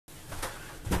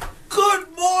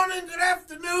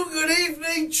afternoon, good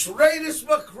evening, traders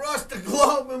from across the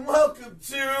globe, and welcome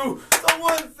to the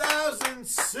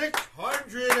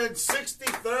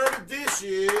 1663rd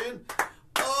edition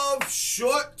of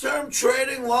Short-Term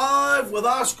Trading Live with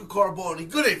Oscar Carboni.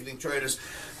 Good evening, traders.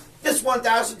 This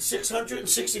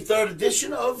 1663rd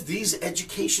edition of these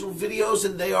educational videos,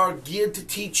 and they are geared to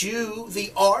teach you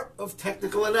the art of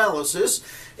technical analysis,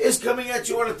 is coming at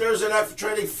you on a Thursday night for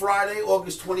trading, Friday,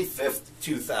 August 25th,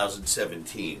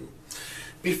 2017.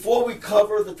 Before we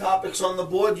cover the topics on the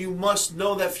board, you must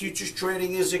know that futures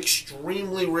trading is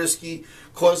extremely risky,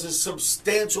 causes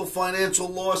substantial financial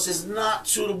loss, is not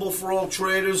suitable for all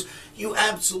traders. You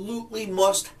absolutely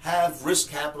must have risk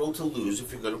capital to lose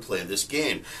if you're going to play this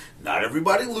game. Not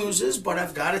everybody loses, but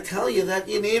I've got to tell you that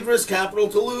you need risk capital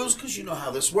to lose because you know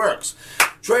how this works.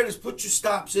 Traders, put your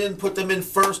stops in, put them in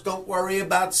first. Don't worry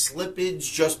about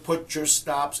slippage. Just put your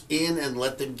stops in and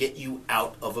let them get you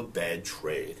out of a bad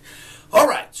trade. All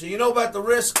right, so you know about the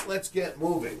risk. Let's get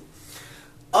moving.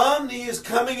 OMNI is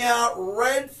coming out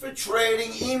red for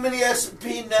trading, emini,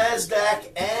 S&P, NASDAQ,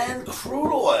 and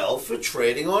crude oil for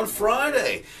trading on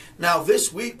Friday. Now,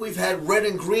 this week we've had red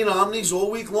and green OMNIs all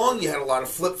week long. You had a lot of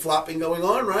flip-flopping going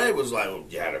on, right? It was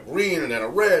like you had a green and then a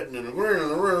red and then a green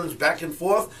and a red, back and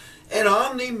forth. And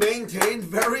OMNI maintained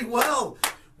very well.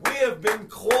 We have been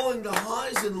calling the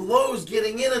highs and lows,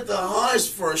 getting in at the highs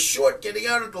for a short, getting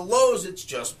out at the lows. It's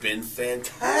just been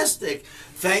fantastic.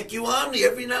 Thank you, OMNI.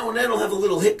 Every now and then it'll have a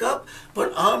little hiccup,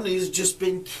 but OMNI has just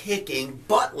been kicking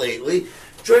butt lately.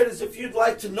 Traders, if you'd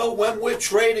like to know when we're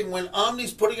trading, when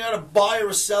OMNI's putting out a buy or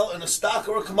a sell in a stock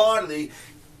or a commodity,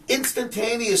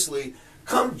 instantaneously,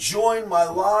 come join my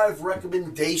live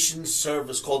recommendation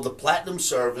service called the Platinum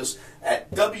Service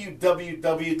at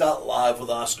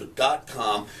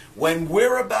www.livewithoscar.com. When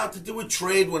we're about to do a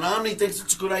trade, when OMNI thinks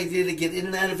it's a good idea to get in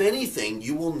and out of anything,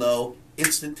 you will know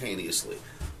instantaneously.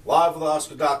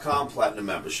 LiveWithOscar.com, Platinum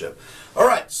membership. All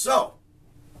right, so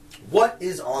what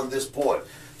is on this board?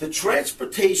 The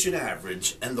transportation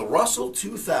average and the Russell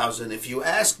 2000, if you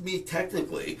ask me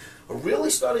technically, are really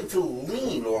starting to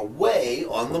lean or weigh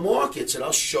on the markets, and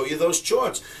I'll show you those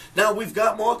charts. Now, we've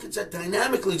got markets that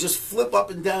dynamically just flip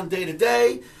up and down day to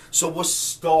day, so we're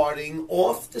starting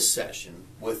off the session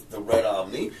with the red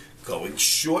OMNI going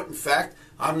short. In fact,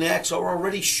 OMNIX are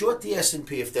already short the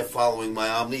S&P if they're following my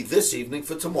OMNI this evening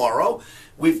for tomorrow.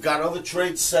 We've got other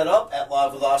trades set up at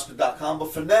livewithoscar.com,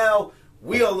 but for now,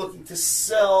 we are looking to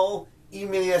sell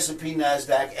emini, S&P,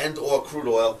 NASDAQ, and or crude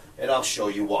oil, and I'll show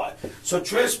you why. So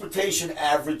transportation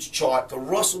average chart, the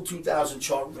Russell 2000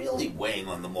 chart, really weighing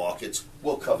on the markets.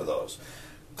 We'll cover those.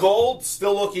 Gold,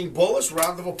 still looking bullish.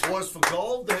 Round of applause for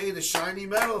gold. Hey, the shiny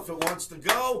metal, if it wants to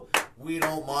go, we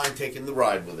don't mind taking the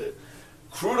ride with it.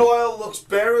 Crude oil looks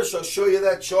bearish. I'll show you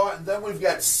that chart. And then we've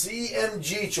got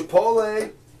CMG,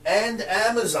 Chipotle, and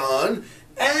Amazon,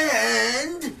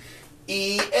 and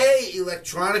EA,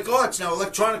 Electronic Arts. Now,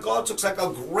 Electronic Arts looks like a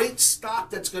great stock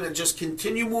that's going to just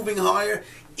continue moving higher,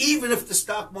 even if the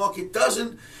stock market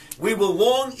doesn't. We were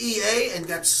long EA and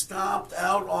got stopped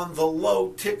out on the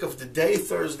low tick of the day,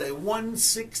 Thursday,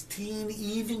 116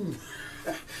 even.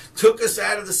 Took us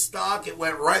out of the stock. It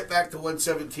went right back to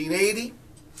 117.80.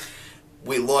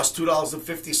 We lost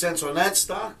 $2.50 on that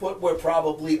stock, but we're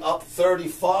probably up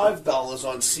 $35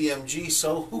 on CMG,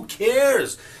 so who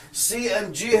cares?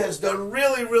 CMG has done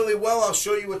really, really well. I'll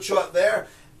show you a chart there.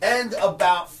 And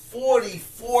about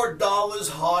 $44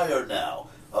 higher now.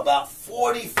 About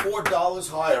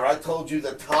 $44 higher. I told you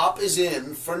the top is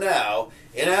in for now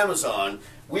in Amazon.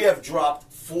 We have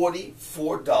dropped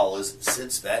 $44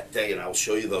 since that day, and I'll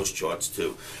show you those charts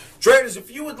too. Traders,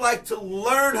 if you would like to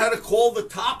learn how to call the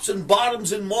tops and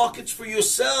bottoms in markets for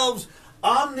yourselves,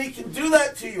 OMNI can do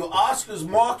that to you. Oscar's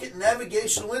Market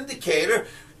Navigational Indicator.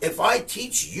 If I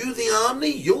teach you the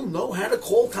OMNI, you'll know how to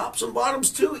call tops and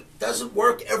bottoms too. It doesn't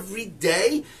work every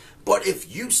day, but if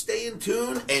you stay in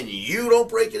tune and you don't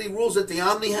break any rules that the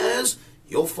OMNI has,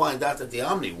 you'll find out that the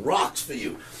OMNI rocks for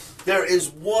you. There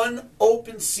is one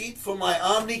open seat for my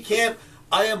OMNI camp.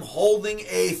 I am holding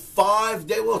a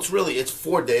 5-day, well, it's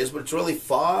 4 days, but it's really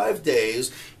 5 days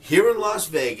here in Las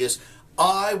Vegas.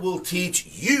 I will teach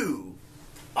you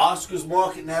Oscar's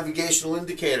Market Navigational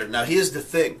Indicator. Now, here's the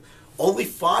thing. Only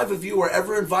 5 of you are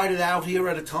ever invited out here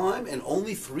at a time, and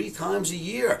only 3 times a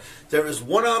year. There is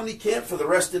one OMNI camp for the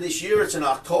rest of this year. It's in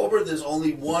October. There's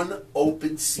only one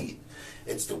open seat.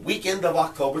 It's the weekend of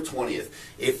October 20th.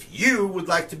 If you would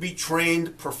like to be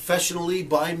trained professionally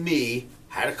by me,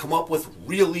 how to come up with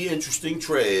really interesting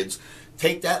trades,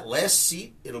 take that last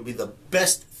seat. It'll be the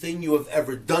best thing you have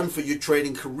ever done for your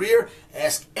trading career.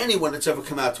 Ask anyone that's ever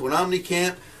come out to an OMNI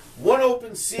camp. One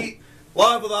open seat.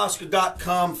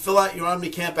 LiveWithOscar.com. Fill out your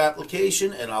OmniCamp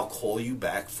application, and I'll call you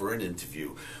back for an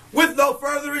interview. With no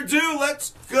further ado,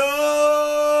 let's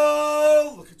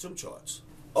go look at some charts.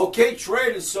 Okay,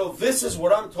 traders, so this is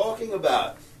what I'm talking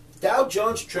about. Dow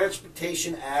Jones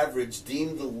Transportation Average,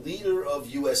 deemed the leader of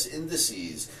U.S.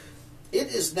 indices.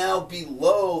 It is now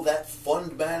below that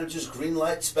fund manager's green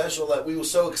light special that we were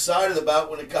so excited about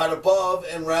when it got above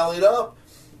and rallied up.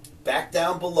 Back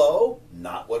down below,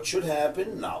 not what should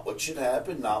happen, not what should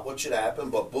happen, not what should happen,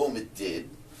 but boom, it did.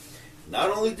 Not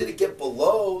only did it get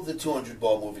below the 200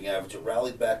 ball moving average, it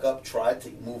rallied back up, tried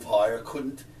to move higher,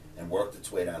 couldn't, and worked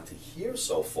its way down to here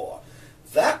so far.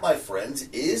 That, my friends,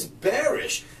 is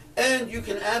bearish. And you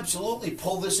can absolutely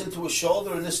pull this into a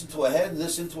shoulder and this into a head and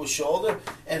this into a shoulder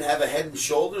and have a head and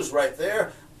shoulders right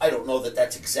there. I don't know that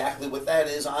that's exactly what that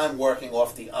is. I'm working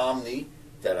off the OMNI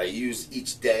that I use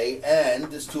each day and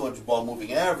this 200 ball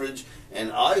moving average,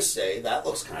 and I say that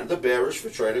looks kind of bearish for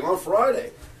trading on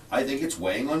Friday. I think it's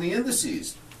weighing on the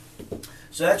indices.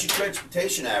 So that's your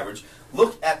transportation average.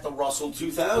 Look at the Russell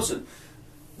 2000.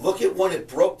 Look at when it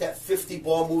broke that 50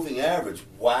 ball moving average.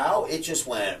 Wow, it just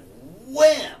went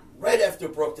wham right after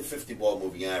it broke the 50 ball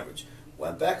moving average.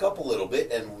 Went back up a little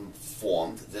bit and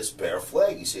formed this bear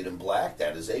flag. You see it in black?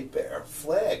 That is a bear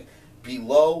flag.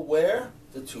 Below where?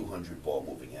 The 200 ball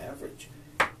moving average.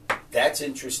 That's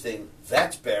interesting.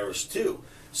 That's bearish too.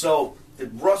 So the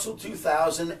Russell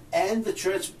 2000 and the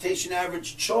transportation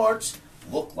average charts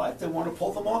look like they want to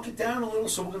pull the market down a little.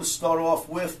 So we're going to start off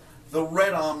with the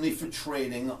red Omni for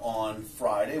trading on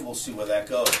Friday. We'll see where that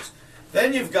goes.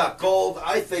 Then you've got gold.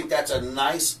 I think that's a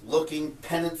nice looking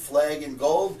pennant flag in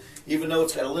gold, even though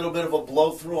it's got a little bit of a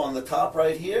blow through on the top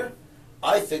right here.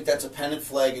 I think that's a pennant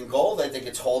flag in gold. I think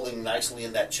it's holding nicely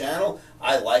in that channel.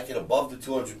 I like it above the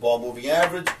 200 ball moving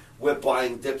average. We're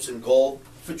buying dips in gold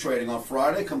for trading on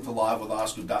Friday. Come to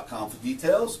livewithoscar.com for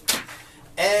details.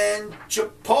 And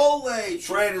Chipotle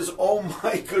traders, oh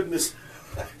my goodness.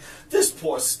 This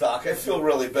poor stock, I feel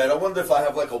really bad. I wonder if I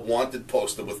have like a wanted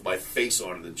poster with my face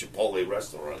on it in Chipotle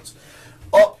restaurants.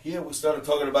 Up here we started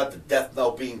talking about the death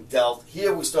knell being dealt.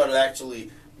 Here we started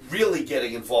actually really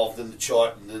getting involved in the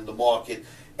chart and in the market,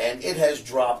 and it has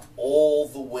dropped all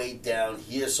the way down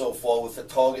here so far with a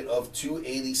target of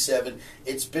 287.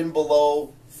 It's been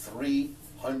below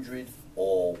 300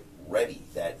 already.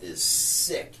 That is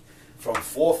sick. From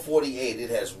 448, it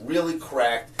has really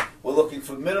cracked. We're looking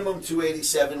for minimum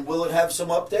 287. Will it have some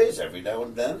up days? Every now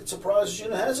and then it surprises you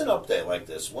and it has an update like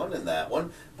this one and that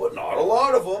one, but not a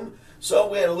lot of them. So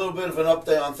we had a little bit of an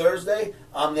update on Thursday.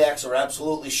 Omniacs are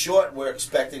absolutely short. We're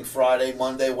expecting Friday,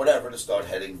 Monday, whatever, to start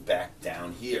heading back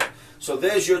down here. So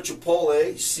there's your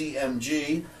Chipotle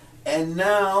CMG. And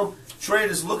now,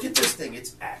 traders, look at this thing.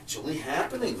 It's actually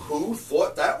happening. Who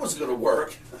thought that was going to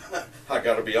work? I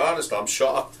got to be honest, I'm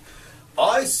shocked.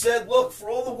 I said, look, for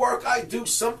all the work I do,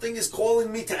 something is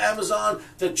calling me to Amazon.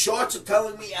 The charts are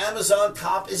telling me Amazon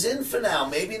top is in for now.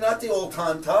 Maybe not the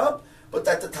all-time top, but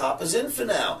that the top is in for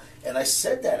now. And I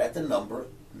said that at the number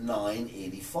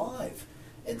 985.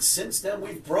 And since then,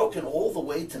 we've broken all the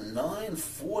way to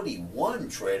 941,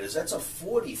 traders. That's a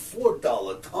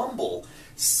 $44 tumble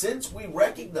since we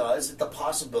recognized the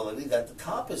possibility that the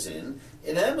top is in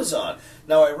Amazon.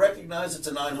 Now, I recognize it's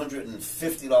a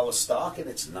 $950 stock, and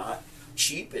it's not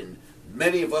cheap, and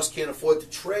many of us can't afford to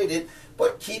trade it,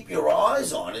 but keep your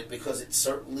eyes on it because it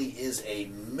certainly is a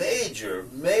major,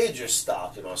 major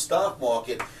stock in our stock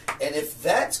market. And if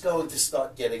that's going to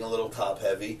start getting a little top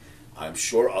heavy, I'm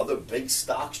sure other big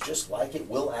stocks just like it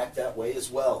will act that way as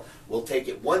well. We'll take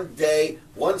it one day,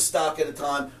 one stock at a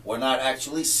time. We're not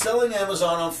actually selling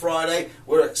Amazon on Friday.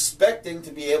 We're expecting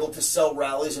to be able to sell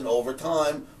rallies, and over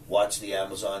time, watch the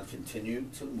Amazon continue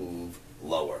to move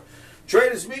lower.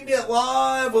 Traders, meet me at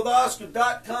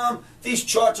livewithoscar.com. These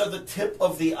charts are the tip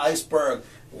of the iceberg.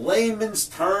 Layman's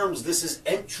terms, this is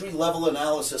entry-level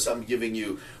analysis I'm giving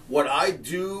you. What I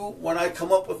do when I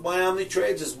come up with my Omni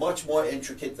trades is much more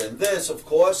intricate than this, of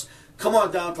course. Come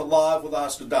on down to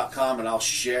livewithoscar.com and I'll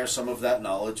share some of that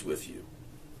knowledge with you.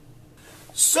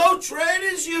 So,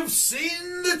 traders, you've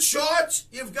seen the charts.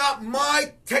 You've got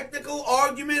my technical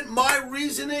argument, my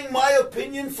reasoning, my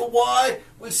opinion for why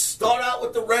we start out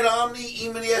with the red Omni,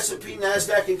 emini, S&P,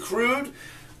 NASDAQ, and Crude.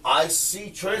 I see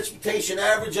transportation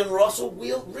average and Russell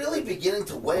really beginning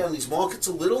to weigh on these markets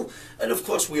a little. And, of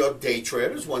course, we are day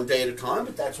traders, one day at a time,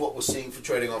 but that's what we're seeing for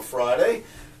trading on Friday.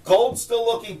 Gold still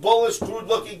looking bullish, crude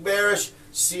looking bearish.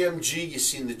 CMG, you've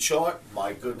seen the chart.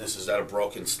 My goodness, is that a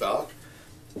broken stock?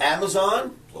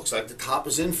 Amazon, looks like the top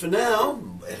is in for now.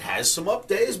 It has some up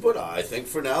days, but I think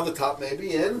for now the top may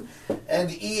be in.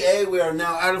 And EA, we are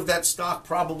now out of that stock,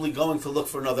 probably going to look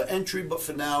for another entry, but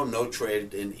for now, no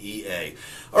trade in EA.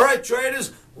 All right,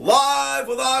 traders, live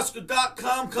with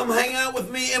Oscar.com. Come hang out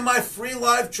with me in my free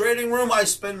live trading room. I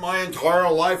spend my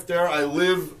entire life there. I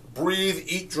live, breathe,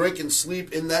 eat, drink, and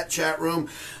sleep in that chat room.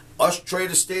 Us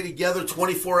traders stay together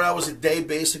 24 hours a day,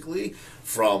 basically,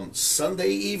 from Sunday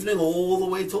evening all the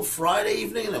way till Friday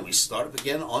evening, and then we start up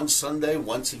again on Sunday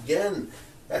once again.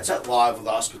 That's at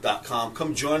livewithoscar.com.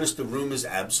 Come join us. The room is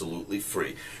absolutely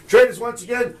free. Traders, once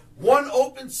again, one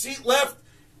open seat left.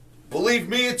 Believe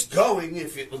me, it's going.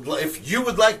 If you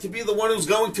would like to be the one who's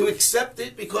going to accept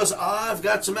it, because I've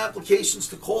got some applications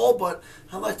to call, but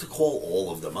I like to call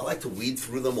all of them. I like to weed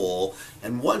through them all,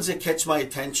 and ones that catch my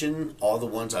attention are the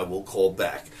ones I will call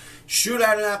back. Shoot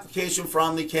out an application for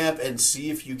OmniCamp and see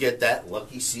if you get that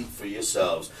lucky seat for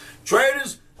yourselves.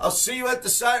 Traders, I'll see you at the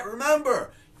site.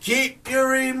 Remember, keep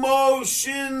your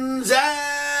emotions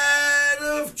out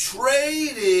of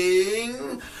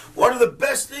trading. One of the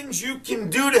best things you can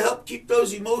do to help keep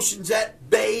those emotions at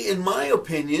bay, in my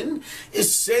opinion,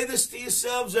 is say this to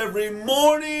yourselves every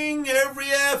morning, every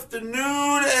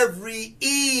afternoon, every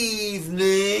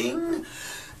evening,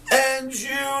 and you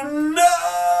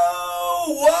know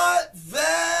what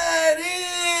that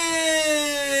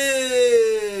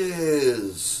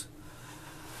is.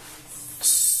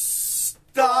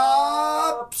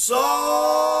 Stops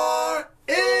are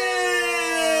in.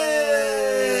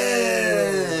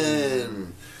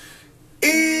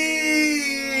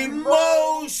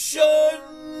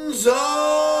 Emotions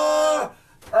are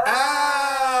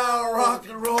out. Rock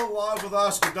and roll, live with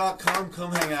Oscar.com.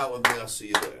 Come hang out with me. I'll see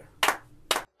you there.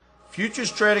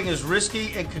 Futures trading is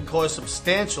risky and can cause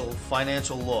substantial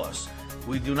financial loss.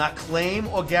 We do not claim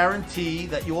or guarantee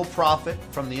that you will profit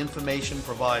from the information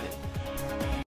provided.